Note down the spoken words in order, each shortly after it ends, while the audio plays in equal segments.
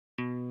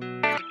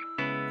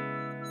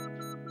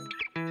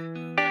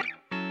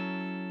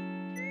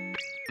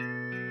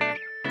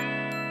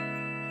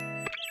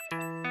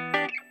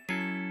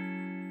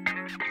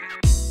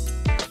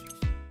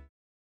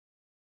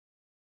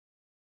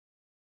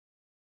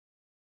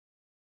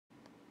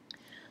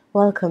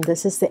Welcome.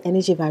 This is the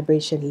energy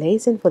vibration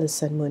lesson for the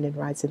sun, moon, and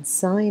rising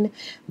sign.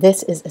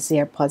 This is a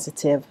sehr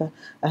positive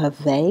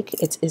week.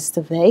 It is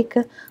de week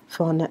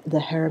van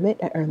de hermit.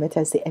 De hermit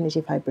has the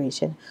energy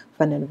vibration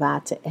van een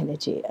water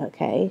energy.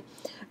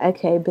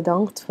 Okay,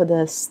 bedankt voor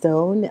de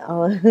steun.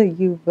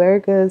 You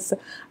Virgos,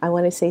 I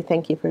want to say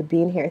thank you for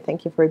being here.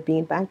 Thank you for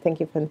being back. Thank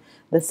you for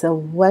this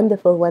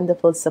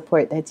wonderful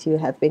support that you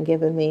have been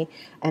giving me.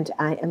 And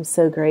I am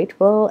so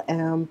grateful.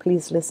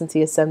 Please listen to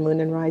your sun, moon,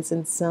 and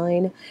rising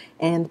sign.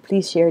 And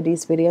please share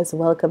these videos.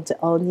 Welcome to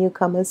all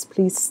newcomers.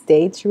 Please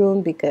stay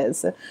tuned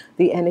because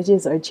the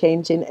energies are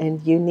changing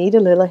and you need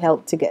a little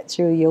help to get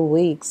through your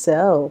week.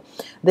 So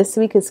this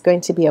week is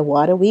going to be a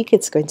water week.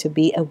 It's going to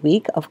be a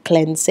week of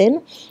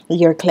cleansing.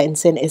 Your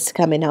cleansing is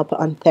coming up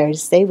on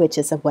Thursday, which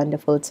is a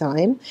wonderful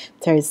time.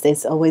 Thursday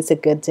is always a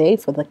good day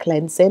for the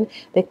cleansing.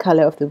 The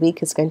color of the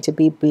week is going to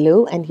be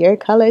blue, and your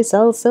color is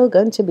also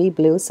going to be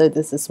blue. So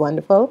this is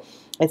wonderful.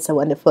 It's a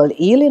wonderful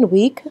healing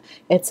week.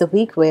 It's a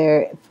week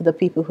where, for the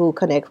people who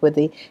connect with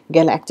the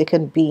galactic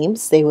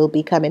beams, they will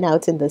be coming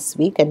out in this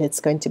week, and it's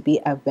going to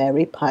be a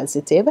very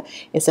positive.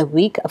 It's a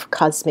week of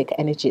cosmic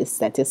energies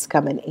that is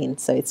coming in,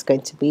 so it's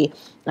going to be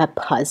a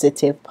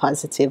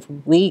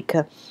positive week.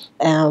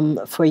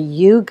 For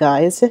you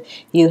guys,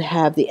 you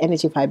have the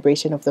energy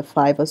vibration of the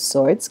Five of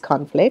Swords,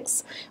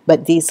 conflicts,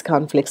 but these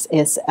conflicts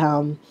is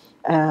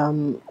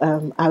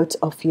out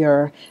of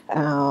your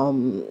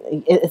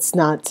it's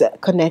not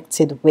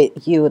connected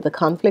with you. The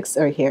conflicts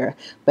are here,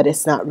 but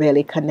it's not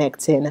really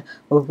connecting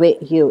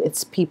with you.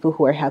 It's people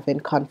who are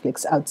having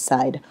conflicts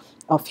outside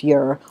of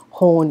your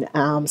own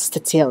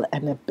skill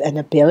and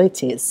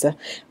abilities.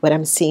 What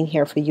I'm seeing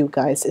here for you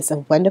guys is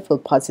a wonderful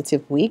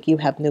positive week. You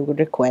have no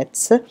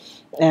regrets.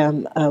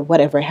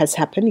 Whatever has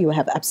happened, you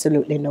have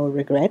absolutely no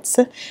regrets.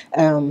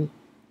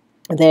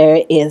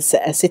 There is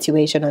a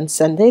situation on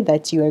Sunday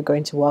that you are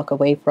going to walk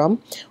away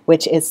from,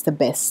 which is the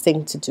best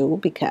thing to do,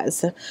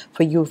 because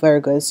for you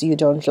Virgos, you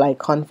don't like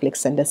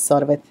conflicts and this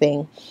sort of a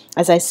thing.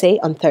 As I say,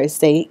 on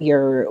Thursday,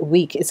 your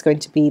week is going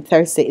to be,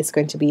 Thursday is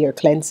going to be your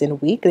cleansing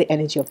week, the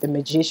energy of the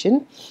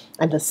magician,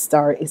 and the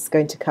star is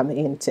going to come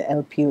in to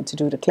help you to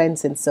do the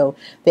cleansing. So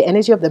the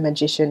energy of the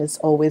magician is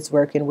always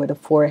working with the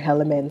four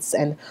elements,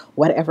 and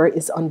whatever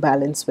is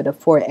unbalanced with the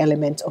four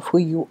elements of who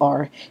you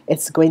are,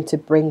 it's going to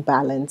bring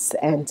balance,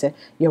 and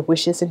your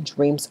wishes and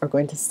dreams are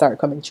going to start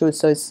coming true.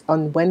 So it's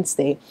on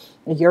Wednesday,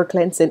 your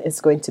cleansing is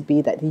going to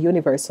be that the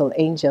universal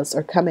angels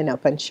are coming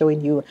up and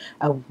showing you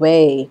a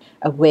way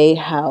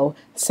how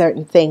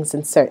certain things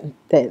and certain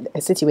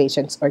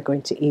situations are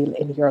going to heal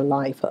in your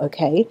life.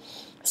 Okay,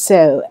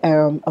 so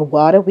a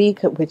water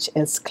week, which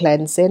is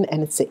cleansing,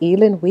 and it's a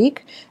healing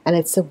week, and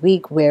it's a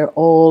week where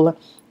all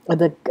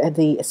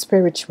the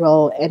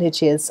spiritual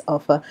energies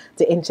of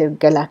the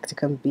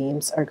intergalactic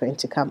beams are going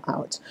to come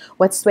out.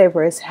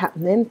 Whatsoever is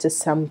happening to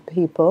some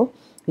people,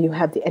 you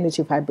have the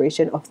energy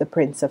vibration of the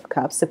Prince of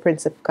Cups. The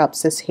Prince of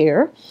Cups is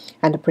here,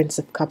 and the Prince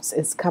of Cups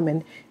is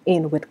coming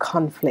in with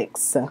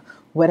conflicts.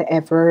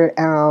 Whatever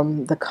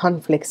the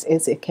conflicts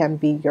is, it can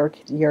be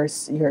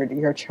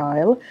your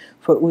child.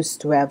 For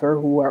whosoever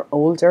who are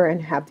older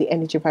and have the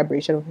energy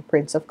vibration of the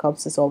Prince of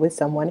Cups, is always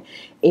someone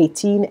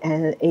 18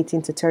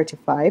 to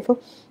 35,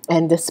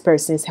 and this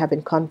person is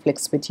having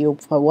conflicts with you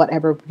for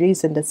whatever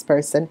reason. This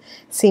person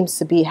seems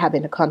to be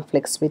having a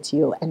conflicts with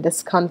you, and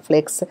this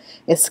conflicts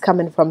is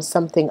coming from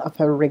something of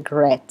a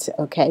regret.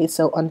 Okay,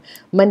 so on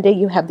Monday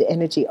you have the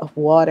energy of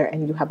water,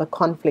 and you have a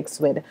conflicts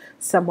with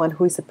someone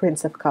who is a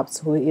Prince of Cups,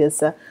 who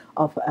is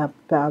of a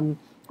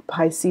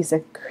Pisces,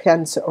 a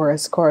Cancer, or a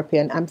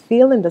Scorpion. I'm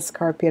feeling the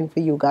Scorpion for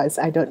you guys.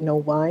 I don't know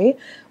why,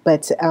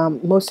 but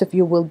most of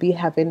you will be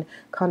having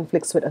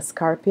conflicts with a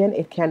Scorpion.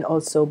 It can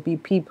also be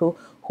people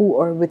who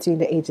are between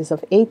the ages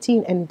of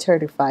 18 and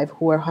 35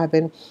 who are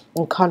having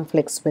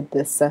conflicts with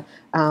this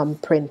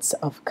Prince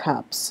of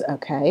Cups.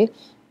 Okay,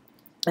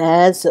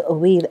 as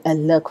we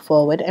look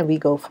forward and we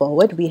go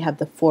forward, we have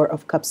the Four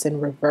of Cups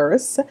in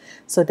reverse.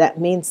 So that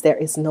means there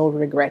is no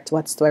regret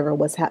whatsoever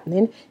what's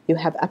happening. You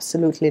have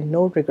absolutely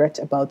no regret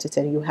about it,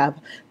 and you have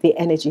the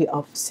energy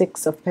of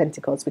Six of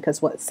Pentacles, because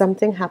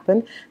something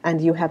happened and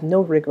you have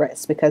no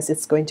regrets because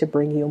it's going to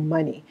bring you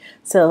money.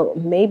 So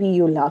maybe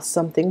you lost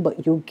something,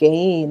 but you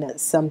gain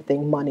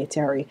something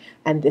monetary,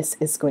 and this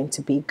is going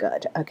to be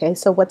good. Okay,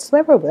 so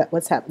whatsoever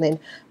what's happening,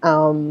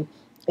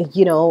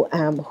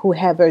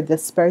 whoever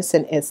this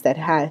person is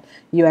that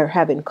you are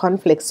having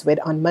conflicts with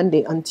on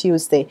Monday, on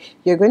Tuesday,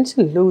 you're going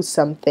to lose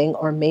something,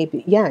 or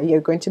maybe, yeah,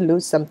 you're going to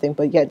lose something,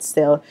 but yet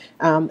still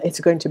it's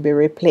going to be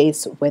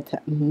replaced with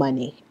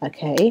money.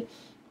 Okay,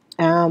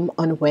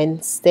 on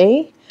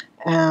Wednesday,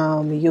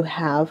 you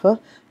have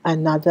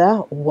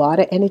another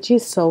water energy,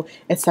 so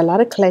it's a lot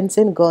of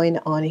cleansing going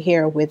on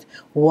here with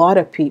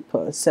water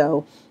people.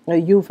 So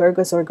you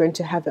Virgos are going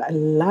to have a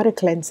lot of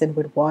cleansing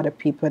with water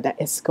people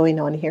that is going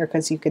on here,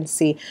 because you can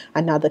see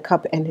another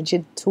cup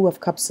energy. Two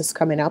of Cups is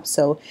coming up,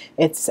 so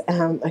it's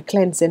a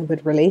cleansing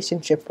with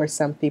relationship for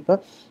some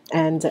people,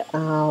 and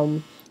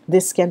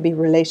This can be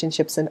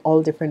relationships in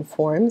all different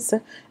forms,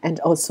 and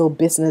also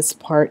business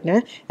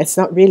partner. It's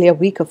not really a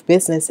week of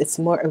business, it's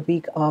more a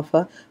week of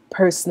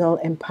personal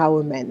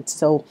empowerment.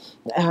 So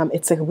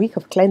it's a week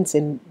of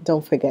cleansing,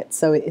 don't forget.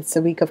 So it's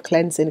a week of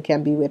cleansing. It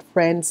can be with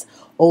friends,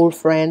 old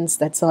friends,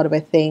 that sort of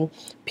a thing.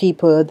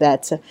 People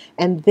that,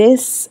 and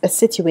this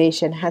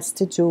situation has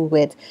to do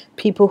with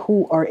people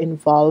who are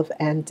involved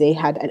and they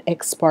had an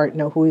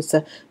ex-partner who is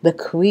the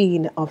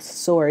Queen of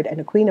Sword. And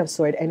the Queen of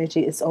Sword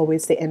energy is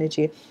always the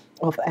energy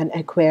of an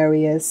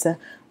Aquarius,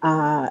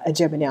 a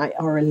Gemini,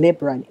 or a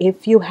Libra. And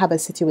if you have a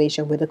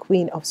situation with the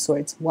Queen of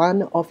Swords,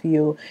 one of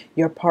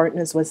your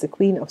partners was the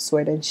Queen of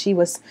Swords, and she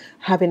was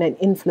having an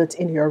influence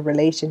in your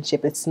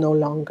relationship, it's no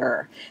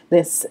longer.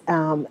 This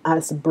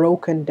has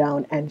broken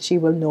down, and she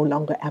will no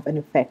longer have an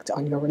effect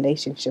on your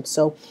relationship.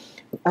 So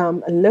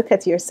look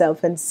at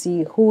yourself and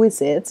see who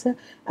is it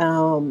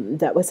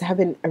that was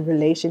having a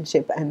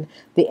relationship, and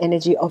the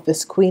energy of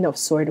this Queen of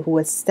Swords who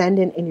was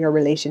standing in your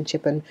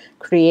relationship and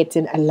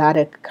creating a lot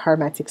of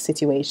karmatic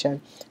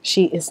situation.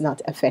 She is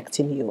not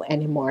affecting you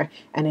anymore,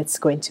 and it's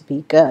going to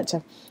be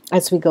good.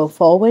 As we go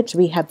forward,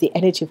 we have the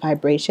energy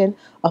vibration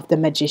of the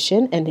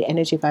Magician, and the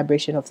energy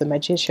vibration of the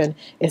Magician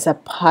is a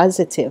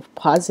positive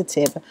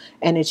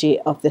energy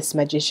of this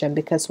Magician,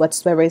 because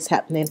whatsoever is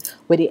happening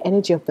with the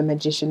energy of the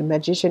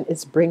Magician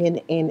is bringing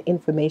in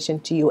information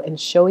to you and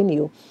showing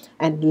you.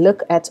 And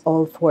look at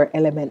all four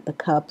elements: the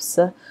cups,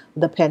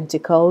 the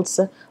pentacles,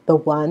 the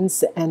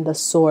wands, and the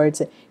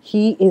swords.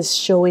 He is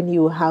showing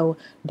you how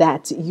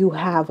that you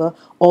have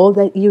all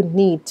that you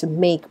need to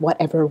make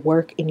whatever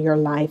work in your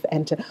life,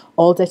 and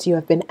all that you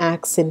have been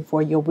asking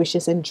for, your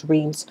wishes and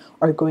dreams,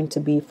 are going to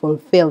be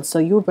fulfilled. So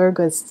you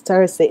Virgos,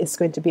 Thursday is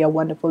going to be a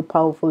wonderful,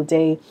 powerful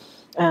day.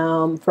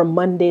 From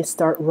Monday,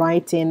 start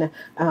writing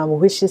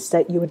wishes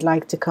that you would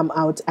like to come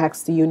out.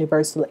 Ask the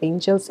universal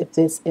angels if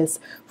this is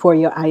for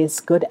your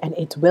highest good, and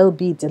it will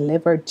be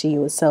delivered to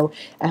you. So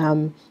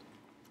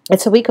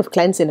it's a week of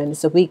cleansing, and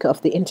it's a week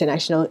of the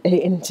international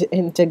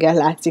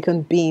intergalactic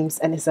beams,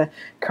 and it's a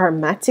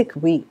karmatic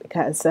week,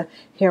 because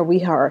here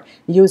we are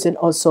using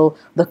also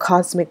the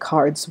cosmic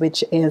cards,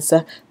 which is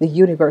the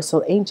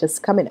universal angels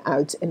coming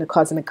out in the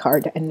cosmic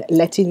card and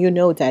letting you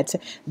know that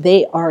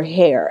they are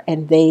here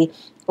and they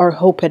are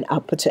hoping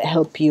up to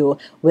help you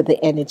with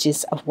the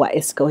energies of what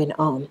is going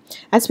on.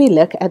 As we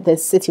look at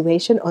this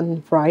situation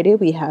on Friday,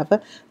 we have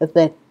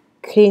the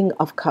King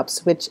of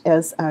Cups, which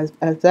is, as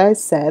I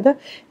said,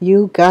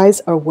 you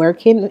guys are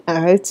working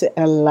out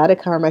a lot of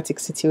karmatic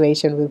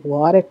situation with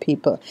water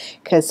people,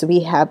 because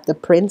we have the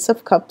Prince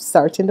of Cups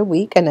starting the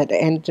week, and at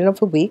the end of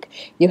the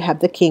week you have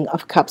the King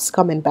of Cups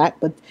coming back.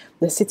 But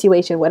the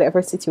situation,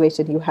 whatever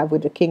situation you have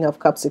with the King of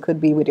Cups, it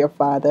could be with your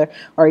father,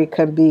 or it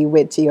can be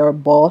with your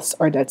boss,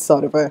 or that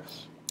sort of a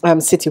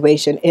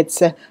situation. It's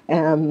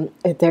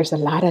there's a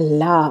lot of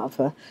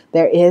love.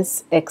 There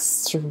is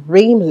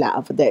extreme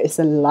love. There is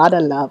a lot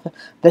of love.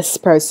 This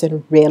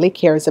person really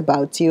cares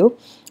about you,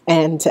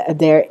 and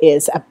there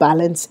is a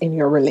balance in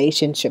your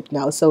relationship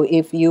now. So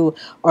if you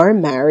are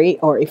married,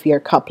 or if you're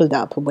coupled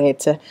up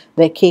with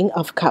the King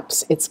of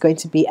Cups, it's going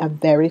to be a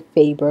very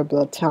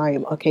favorable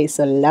time. Okay,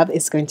 so love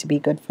is going to be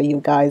good for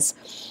you guys.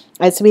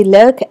 As we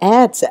look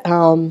at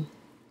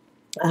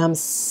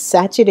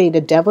Saturday,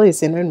 the devil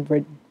is in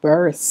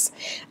reverse,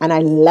 and I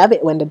love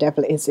it when the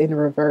devil is in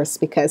reverse,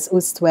 because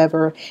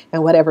whosoever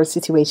and whatever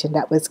situation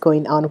that was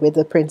going on with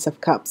the Prince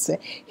of Cups,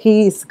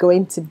 he's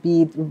going to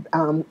be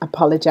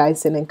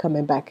apologizing and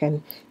coming back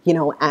and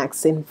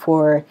asking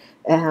for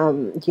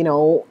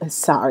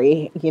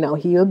sorry. He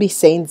will be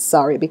saying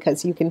sorry,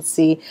 because you can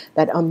see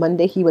that on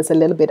Monday he was a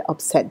little bit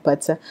upset,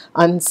 but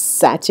on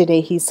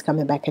Saturday he's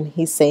coming back and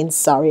he's saying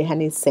sorry,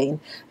 and he's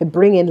saying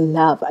bringing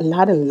love, a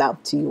lot of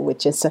love to you,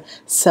 which is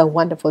so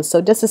wonderful.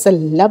 So this is a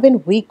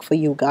loving week for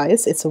you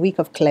guys. It's a week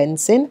of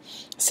cleansing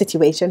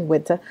situation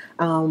with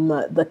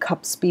the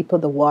Cups people,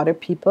 the water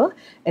people.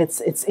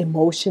 It's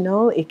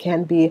emotional. It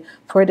can be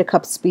for the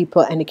Cups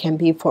people, and it can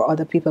be for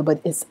other people,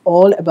 but it's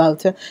all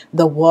about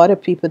the water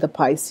people, the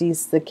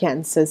Pisces, the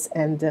Cancers,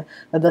 and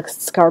the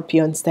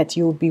Scorpions that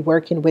you'll be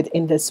working with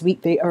in this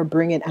week. They are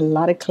bringing a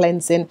lot of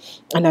cleansing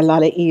and a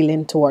lot of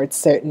healing towards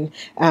certain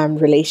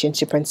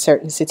relationship and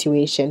certain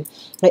situation.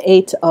 The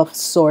Eight of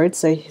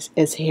Swords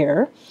is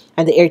here.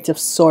 And the Eight of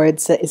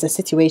Swords is a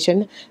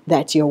situation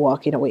that you're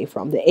walking away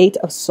from. The Eight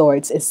of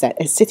Swords is that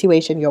a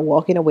situation you're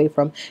walking away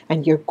from,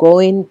 and you're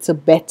going to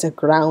better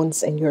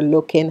grounds, and you're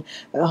looking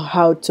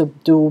how to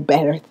do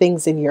better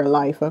things in your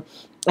life.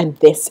 And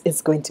this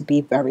is going to be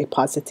very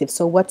positive.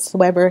 So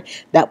whatsoever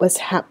that was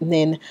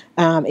happening,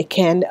 it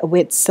can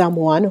with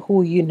someone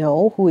who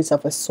who is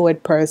of a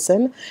sword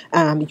person.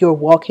 You're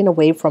walking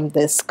away from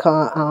this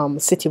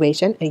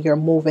situation, and you're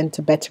moving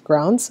to better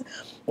grounds.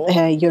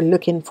 You're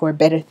looking for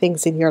better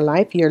things in your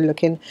life. You're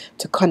looking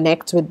to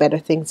connect with better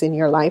things in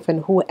your life.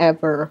 And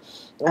whoever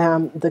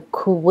the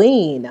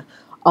Queen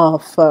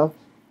of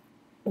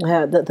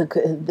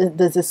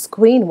this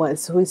queen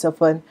was, who is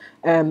of an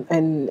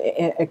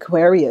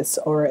Aquarius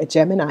or a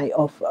Gemini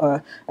of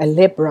a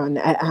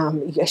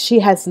Libran. She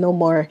has no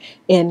more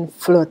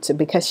influence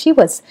because she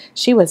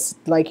was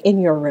like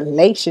in your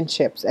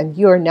relationships and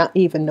you're not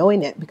even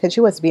knowing it, because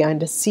she was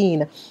behind the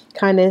scene,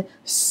 kind of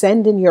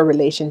sending your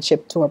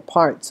relationship to a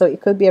part. So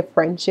it could be a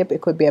friendship, it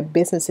could be a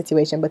business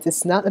situation, but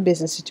it's not a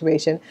business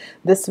situation.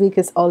 This week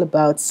is all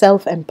about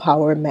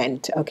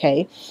self-empowerment.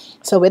 Okay,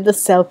 so with the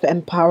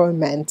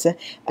self-empowerment,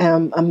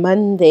 a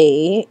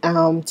Monday,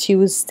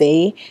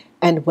 Tuesday,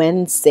 and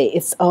Wednesday,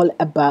 it's all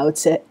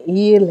about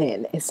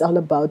healing. It's all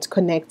about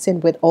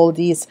connecting with all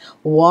these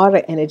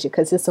water energy,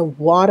 because it's a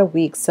water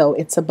week. So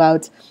it's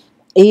about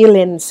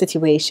healing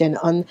situation.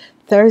 On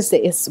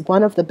Thursday is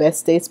one of the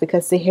best days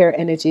because the air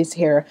energy is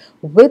here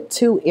with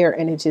two air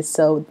energies.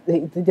 So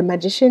the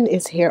magician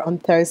is here on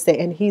Thursday,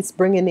 and he's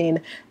bringing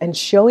in and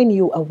showing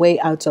you a way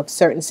out of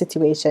certain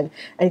situation,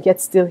 and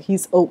yet still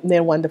he's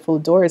opening wonderful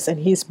doors,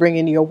 and he's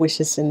bringing your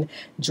wishes and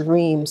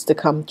dreams to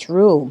come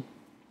true.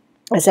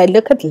 As I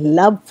look at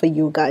love for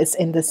you guys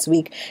in this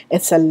week,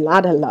 it's a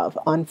lot of love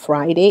on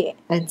Friday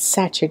and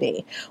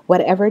Saturday.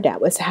 Whatever that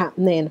was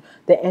happening,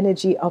 the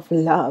energy of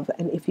love.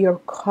 And if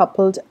you're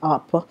coupled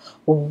up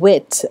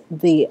with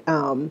the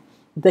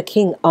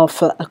King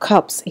of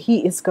Cups,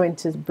 he is going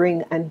to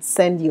bring and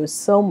send you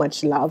so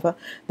much love.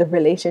 The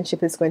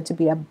relationship is going to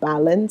be a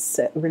balanced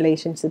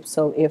relationship.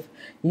 So if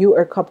you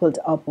are coupled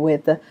up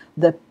with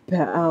the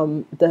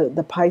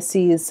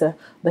Pisces,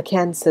 the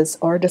Cancers,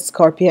 or the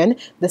Scorpion,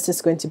 this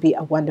is going to be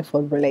a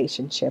wonderful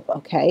relationship.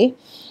 Okay,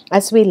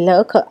 as we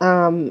look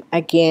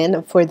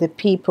again for the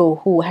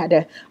people who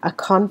had a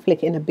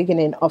conflict in the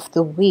beginning of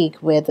the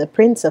week with the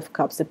Prince of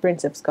Cups. The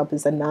Prince of Cups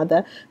is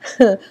another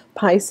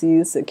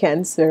Pisces,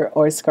 Cancer,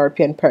 or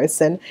Scorpion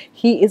person.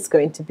 He is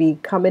going to be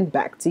coming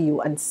back to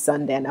you on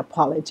Sunday and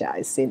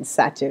apologizing,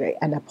 Saturday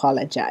and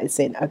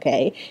apologizing.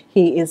 Okay,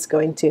 he is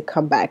going to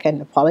come back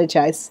and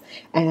apologize,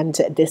 and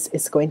this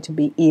is going to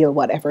be ill,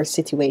 whatever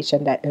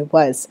situation that it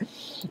was.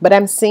 But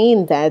I'm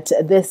seeing that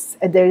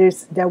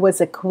there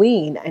was a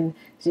queen, and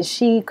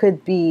she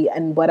could be,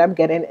 and what I'm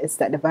getting is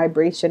that the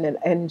vibration and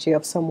energy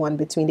of someone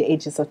between the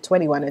ages of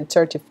 21 and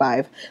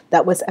 35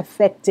 that was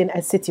affecting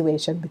a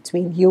situation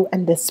between you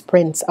and this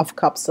Prince of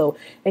Cups. So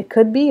it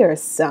could be your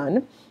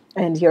son,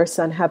 and your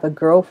son have a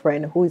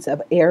girlfriend who's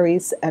of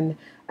Aries and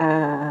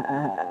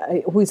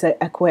who's an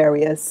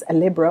Aquarius, a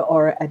Libra,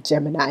 or a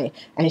Gemini,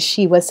 and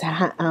she was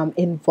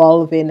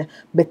involving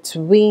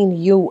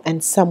between you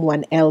and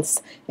someone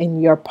else in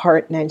your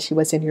partner, and she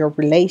was in your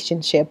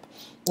relationship.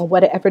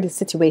 Whatever the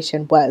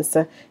situation was,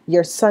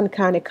 your son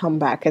kind of come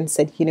back and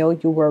said, you know,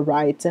 you were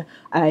right.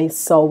 I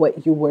saw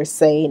what you were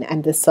saying,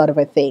 and this sort of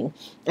a thing.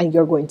 And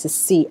you're going to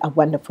see a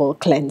wonderful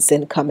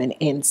cleansing coming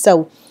in.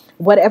 So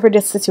whatever the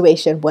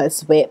situation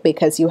was with,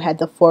 because you had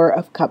the Four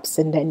of Cups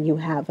and then you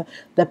have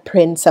the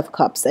Prince of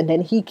Cups, and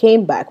then he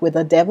came back with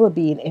the Devil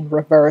being in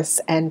reverse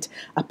and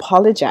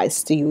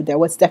apologized to you. There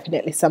was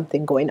definitely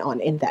something going on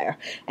in there,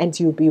 and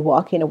you'll be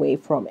walking away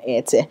from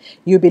it.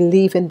 You'll be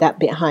leaving that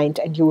behind,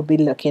 and you will be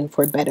looking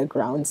for better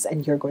grounds,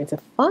 and you're going to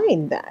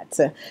find that.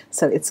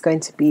 So it's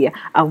going to be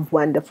a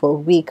wonderful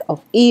week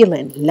of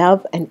healing,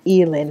 love and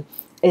healing.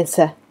 It's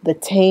the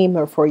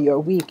tamer for your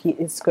week.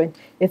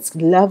 It's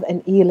love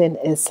and healing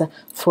is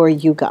for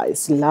you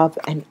guys. Love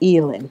and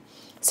healing.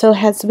 So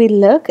as we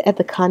look at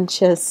the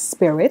conscious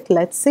spirit,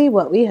 let's see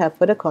what we have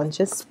for the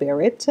conscious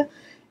spirit.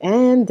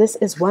 And this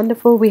is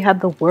wonderful. We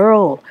have the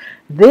World.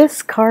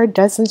 This card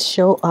doesn't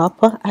show up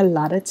a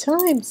lot of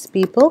times,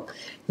 people.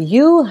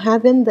 You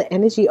having the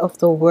energy of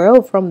the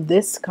World from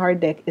this card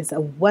deck is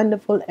a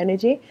wonderful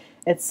energy.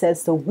 It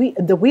says the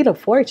Wheel of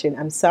Fortune.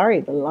 I'm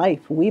sorry, the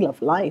Wheel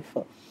of Life.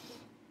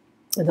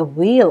 The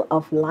Wheel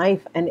of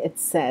Life, and it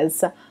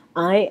says,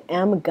 I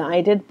am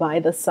guided by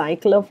the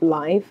cycle of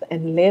life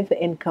and live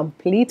in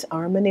complete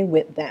harmony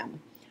with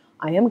them.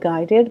 I am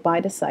guided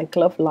by the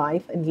cycle of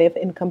life and live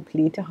in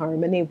complete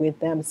harmony with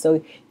them.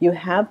 So you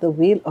have the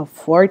Wheel of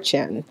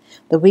Fortune.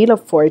 The Wheel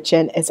of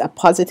Fortune is a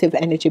positive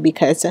energy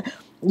because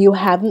you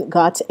haven't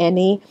got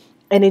any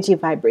energy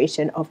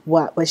vibration of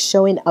what was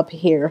showing up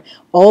here.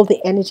 All the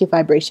energy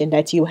vibration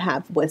that you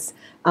have was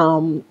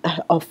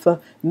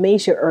of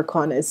major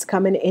arcanas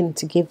coming in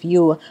to give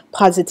you a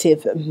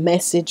positive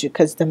message,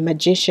 because the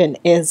Magician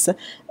is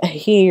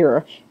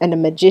here, and the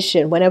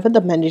Magician, whenever the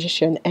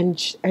Magician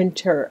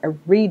enter a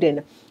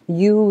reading,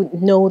 you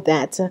know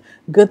that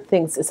good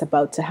things is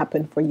about to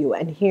happen for you.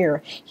 And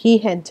here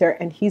he enter,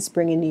 and he's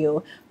bringing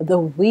you the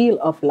Wheel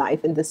of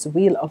Life, and this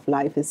Wheel of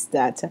Life is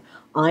that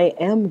I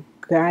am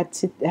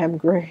gratitude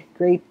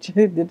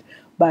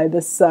by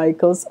the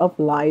cycles of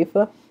life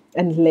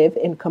and live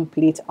in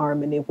complete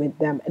harmony with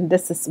them. And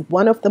this is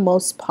one of the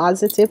most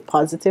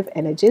positive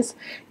energies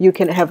you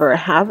can ever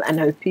have.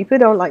 And I know people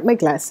don't like my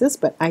glasses,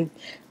 but I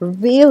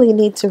really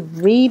need to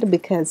read,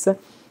 because the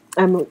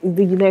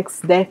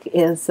next deck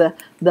is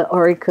the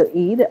Oracle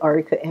E, the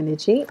Oracle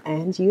Energy,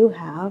 and you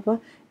have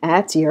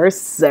at your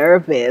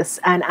service.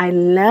 And I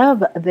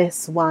love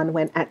this one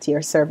when at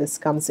your service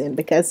comes in,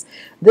 because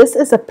this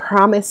is a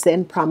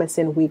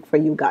promising week for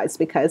you guys,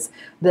 because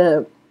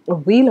the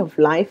wheel of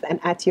life and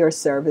at your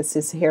service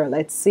is here.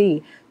 Let's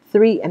see.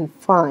 3 and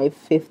 5,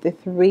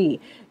 53.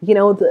 You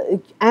know,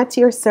 the at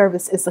your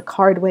service is a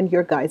card when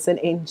your guides and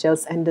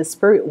angels and the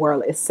spirit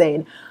world is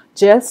saying,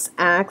 just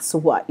ask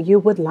what you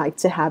would like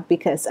to have,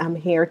 because I'm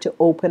here to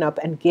open up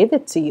and give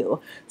it to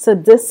you. So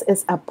this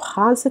is a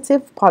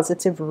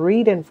positive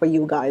reading for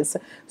you guys.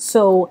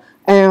 So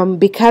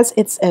because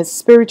it's a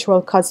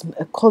spiritual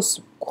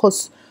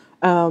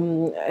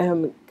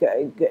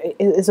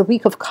is a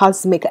week of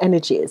cosmic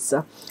energies.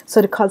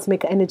 So the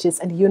cosmic energies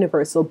and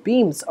universal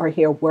beams are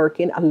here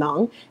working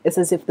along. It's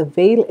as if the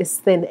veil is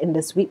thin in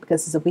this week,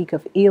 because it's a week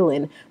of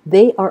healing.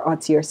 They are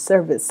at your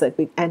service,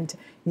 and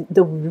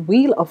the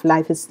wheel of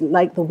life is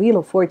like the wheel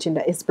of fortune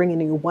that is bringing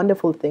you a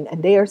wonderful thing,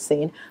 and they are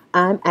saying,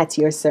 I'm at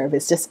your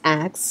service. Just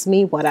ask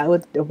me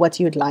what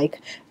you'd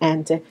like,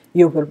 and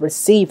you will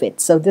receive it.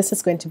 So this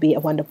is going to be a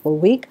wonderful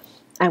week.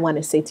 I want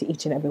to say to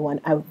each and everyone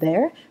out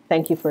there,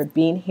 thank you for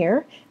being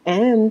here.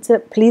 And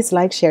please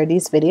like, share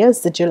these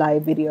videos. The July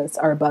videos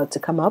are about to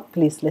come up.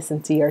 Please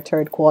listen to your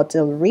third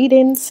quarter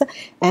readings.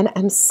 And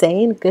I'm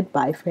saying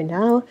goodbye for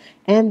now,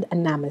 and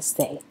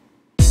namaste.